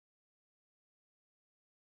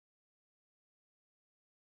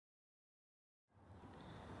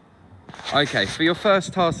Okay, for your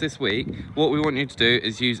first task this week, what we want you to do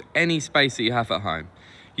is use any space that you have at home.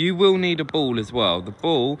 You will need a ball as well. The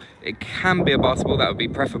ball, it can be a basketball, that would be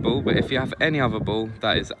preferable, but if you have any other ball,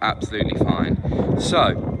 that is absolutely fine.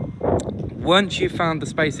 So, once you've found the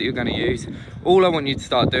space that you're going to use, all I want you to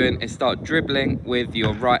start doing is start dribbling with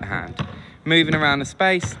your right hand. Moving around the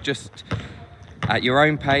space, just at your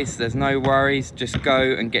own pace, there's no worries, just go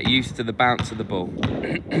and get used to the bounce of the ball.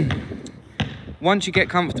 Once you get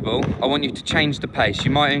comfortable, I want you to change the pace. You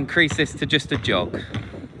might increase this to just a jog.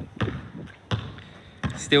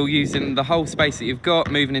 Still using the whole space that you've got,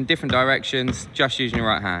 moving in different directions, just using your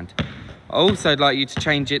right hand. I also like you to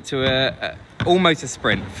change it to almost a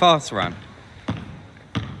sprint, fast run.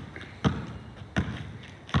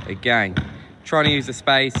 Again, trying to use the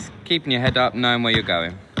space, keeping your head up, knowing where you're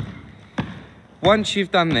going. Once you've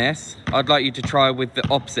done this, I'd like you to try with the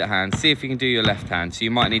opposite hand. See if you can do your left hand. So you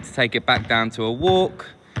might need to take it back down to a walk.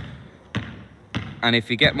 And if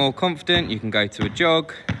you get more confident, you can go to a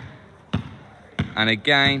jog. And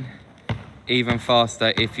again, even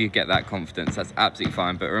faster if you get that confidence. That's absolutely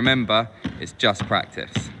fine. But remember, it's just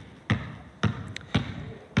practice.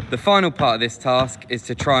 The final part of this task is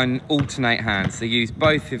to try and alternate hands. So use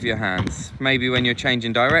both of your hands. Maybe when you're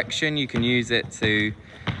changing direction, you can use it to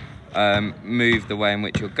move the way in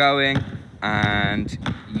which you're going, and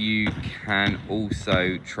you can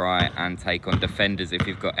also try and take on defenders if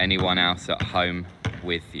you've got anyone else at home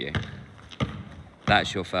with you.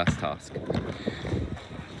 That's your first task.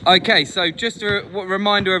 Okay, so just a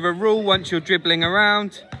reminder of a rule once you're dribbling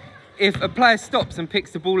around. If a player stops and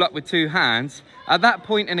picks the ball up with two hands, at that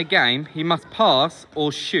point in a game, he must pass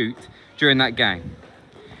or shoot during that game.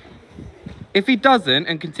 If he doesn't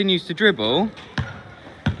and continues to dribble,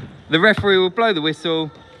 the referee will blow the whistle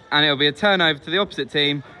and it'll be a turnover to the opposite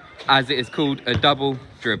team, as it is called a double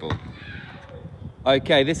dribble.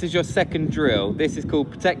 Okay, this is your second drill. This is called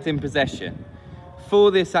protecting possession. For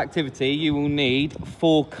this activity, you will need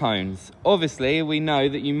 4 cones. Obviously, we know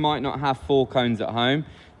that you might not have 4 cones at home.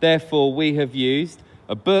 Therefore, we have used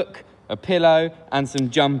a book, a pillow, and some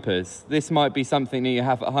jumpers. This might be something that you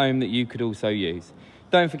have at home that you could also use.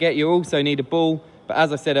 Don't forget, you also need a ball, but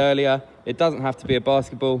as I said earlier, it doesn't have to be a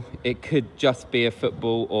basketball. It could just be a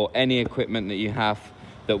football or any equipment that you have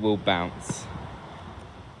that will bounce.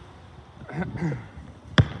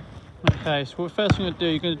 Okay, so what the first thing you're going to do,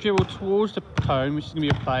 you're going to dribble towards the cone, which is going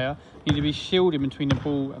to be a player. You need to be shielding between the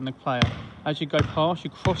ball and the player. As you go past,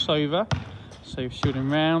 you cross over, so you're shielding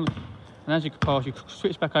round. And as you pass, you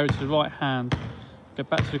switch back over to the right hand. Go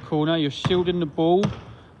back to the corner, you're shielding the ball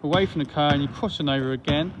away from the cone, you're crossing over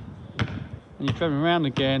again. And you're driving around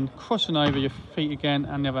again, crossing over your feet again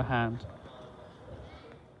and the other hand.